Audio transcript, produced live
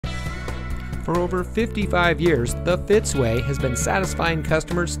For over 55 years, the Fitzway has been satisfying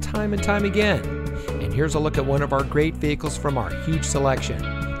customers time and time again. And here's a look at one of our great vehicles from our huge selection,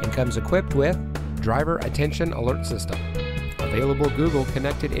 and comes equipped with driver attention alert system, available Google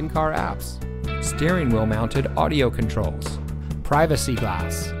connected in-car apps, steering wheel mounted audio controls, privacy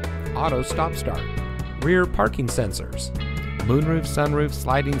glass, auto stop start, rear parking sensors, moonroof sunroof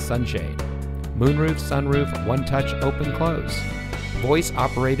sliding sunshade, moonroof sunroof one-touch open close, voice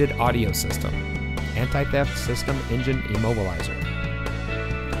operated audio system, anti-theft system engine immobilizer.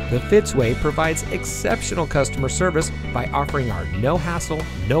 The Fitzway provides exceptional customer service by offering our no hassle,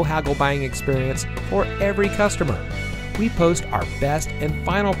 no haggle buying experience for every customer. We post our best and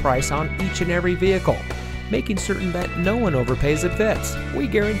final price on each and every vehicle, making certain that no one overpays at Fitz. We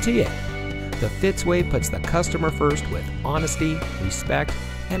guarantee it. The Fitzway puts the customer first with honesty, respect,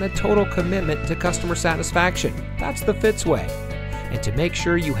 and a total commitment to customer satisfaction. That's the Fitzway. And to make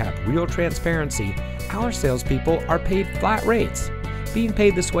sure you have real transparency, our salespeople are paid flat rates. Being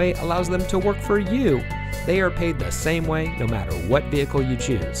paid this way allows them to work for you. They are paid the same way no matter what vehicle you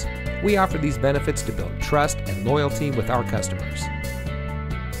choose. We offer these benefits to build trust and loyalty with our customers.